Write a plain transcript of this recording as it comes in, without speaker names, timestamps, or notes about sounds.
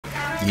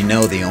you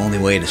know the only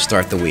way to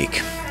start the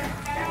week.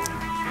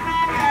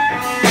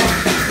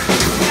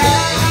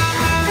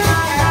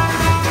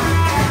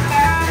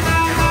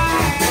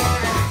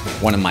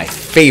 One of my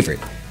favorite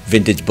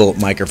vintage Bullet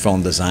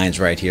microphone designs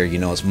right here. You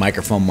know, it's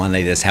Microphone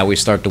Monday. That's how we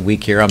start the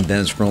week here. I'm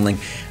Dennis Ruling.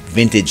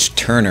 Vintage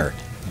Turner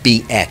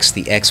BX.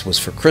 The X was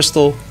for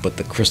crystal, but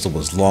the crystal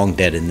was long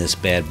dead in this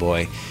bad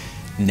boy.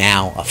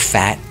 Now a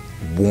fat,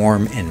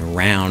 warm, and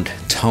round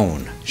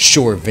tone.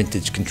 Shure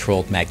vintage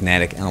controlled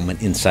magnetic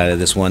element inside of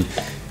this one.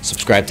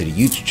 Subscribe to the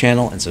YouTube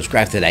channel and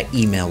subscribe to that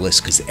email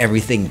list because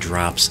everything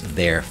drops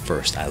there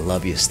first. I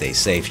love you. Stay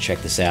safe. Check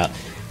this out.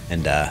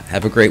 And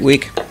have a great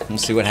week. We'll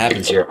see what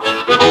happens here.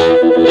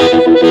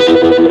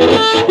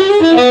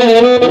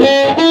 Thank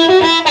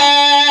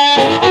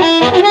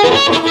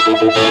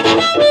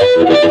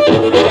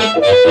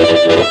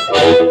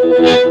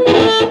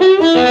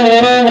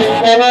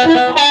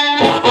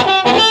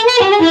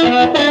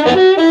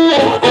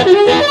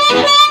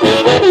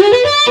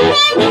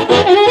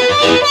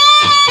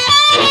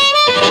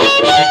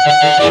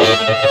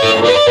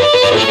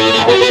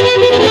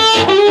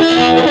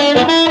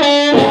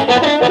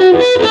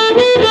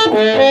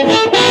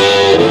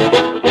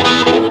you.